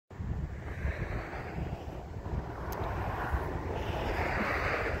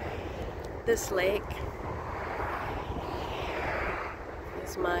This lake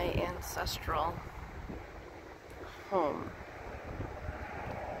is my ancestral home.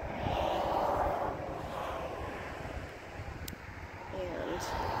 And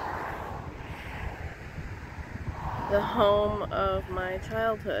the home of my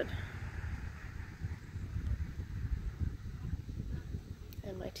childhood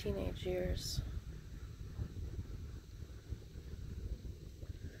and my teenage years.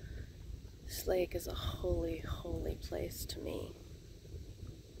 This lake is a holy, holy place to me.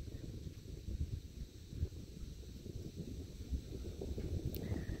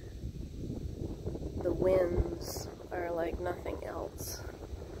 The winds are like nothing else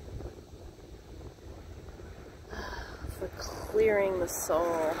for clearing the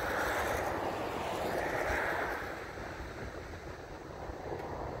soul.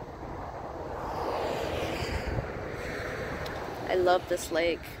 I love this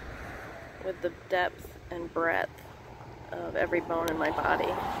lake with the depth and breadth of every bone in my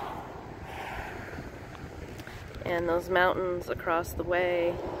body. And those mountains across the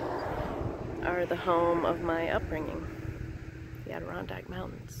way are the home of my upbringing, the Adirondack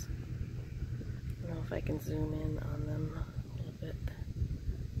Mountains. I don't know if I can zoom in on them a little bit.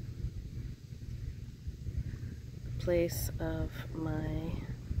 The place of my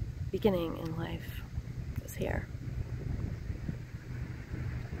beginning in life is here.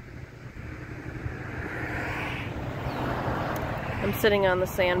 I'm sitting on the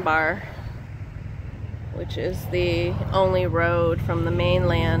sandbar, which is the only road from the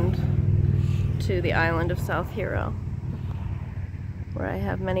mainland to the island of South Hero, where I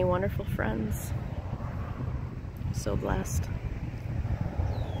have many wonderful friends. I'm so blessed.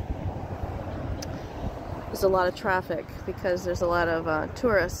 There's a lot of traffic because there's a lot of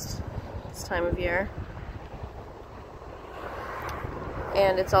tourists this time of year.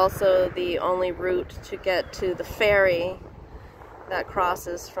 And it's also the only route to get to the ferry that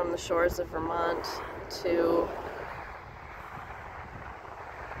crosses from the shores of Vermont to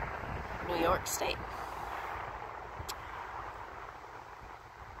New York State.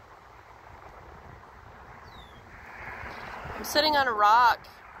 I'm sitting on a rock,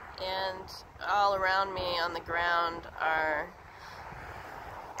 and all around me on the ground are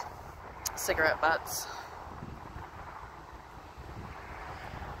cigarette butts.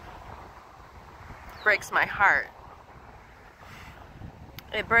 It breaks my heart.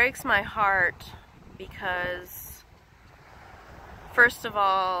 It breaks my heart because, first of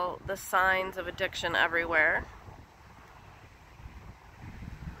all, the signs of addiction everywhere.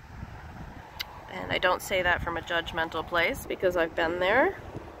 And I don't say that from a judgmental place because I've been there.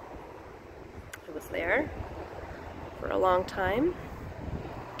 I was there for a long time.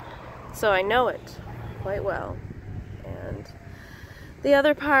 So I know it quite well. And the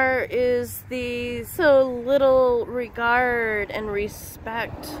other part is the so little regard and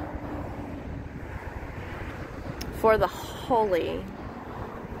respect for the holy.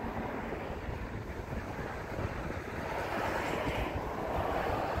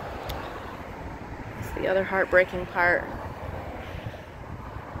 It's the other heartbreaking part.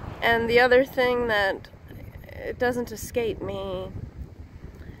 And the other thing that it doesn't escape me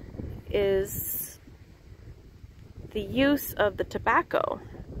is the use of the tobacco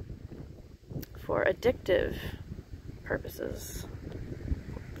for addictive purposes.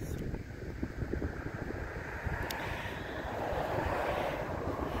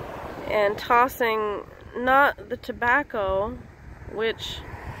 And tossing not the tobacco, which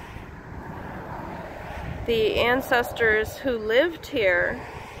the ancestors who lived here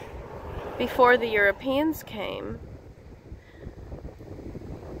before the Europeans came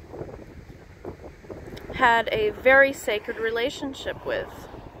had a very sacred relationship with.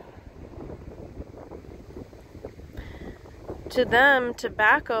 To them,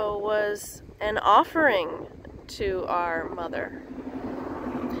 tobacco was an offering to our mother,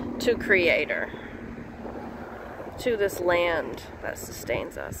 to Creator, to this land that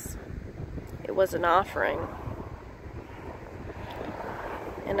sustains us. It was an offering.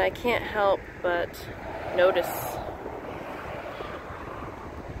 And I can't help but notice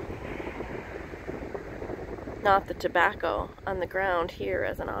not the tobacco on the ground here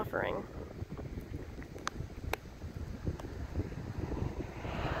as an offering,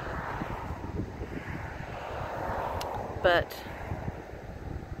 but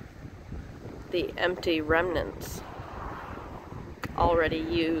the empty remnants already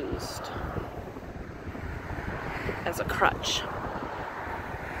used as a crutch.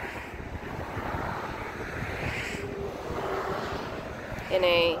 In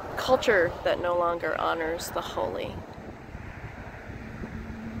a culture that no longer honors the holy.